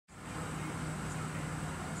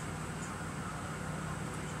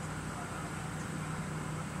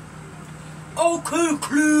Okay,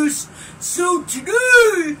 class. So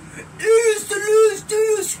today is the last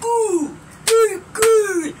day of school. Very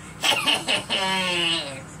good.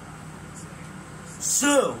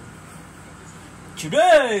 So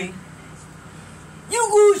today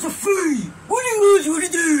you guys are free. What do you guys want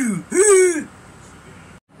to do?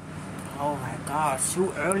 Oh my god, it's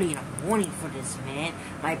too early in the morning for this, man.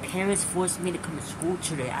 My parents forced me to come to school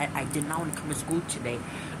today. I did not want to come to school today.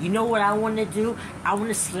 You know what I want to do? I want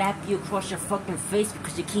to slap you across your fucking face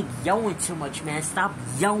because you keep yelling too much, man. Stop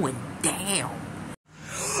yelling. Damn.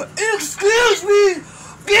 Excuse me!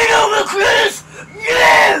 Get over, Chris!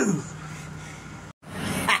 No!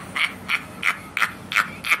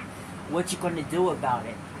 What you gonna do about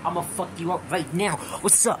it? I'ma fuck you up right now.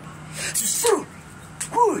 What's up? So,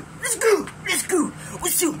 good. Let's go.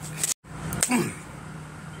 What's up?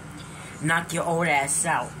 Knock your old ass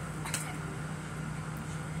out.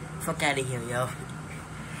 Fuck out of here, yo.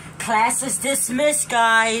 Class is dismissed,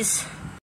 guys.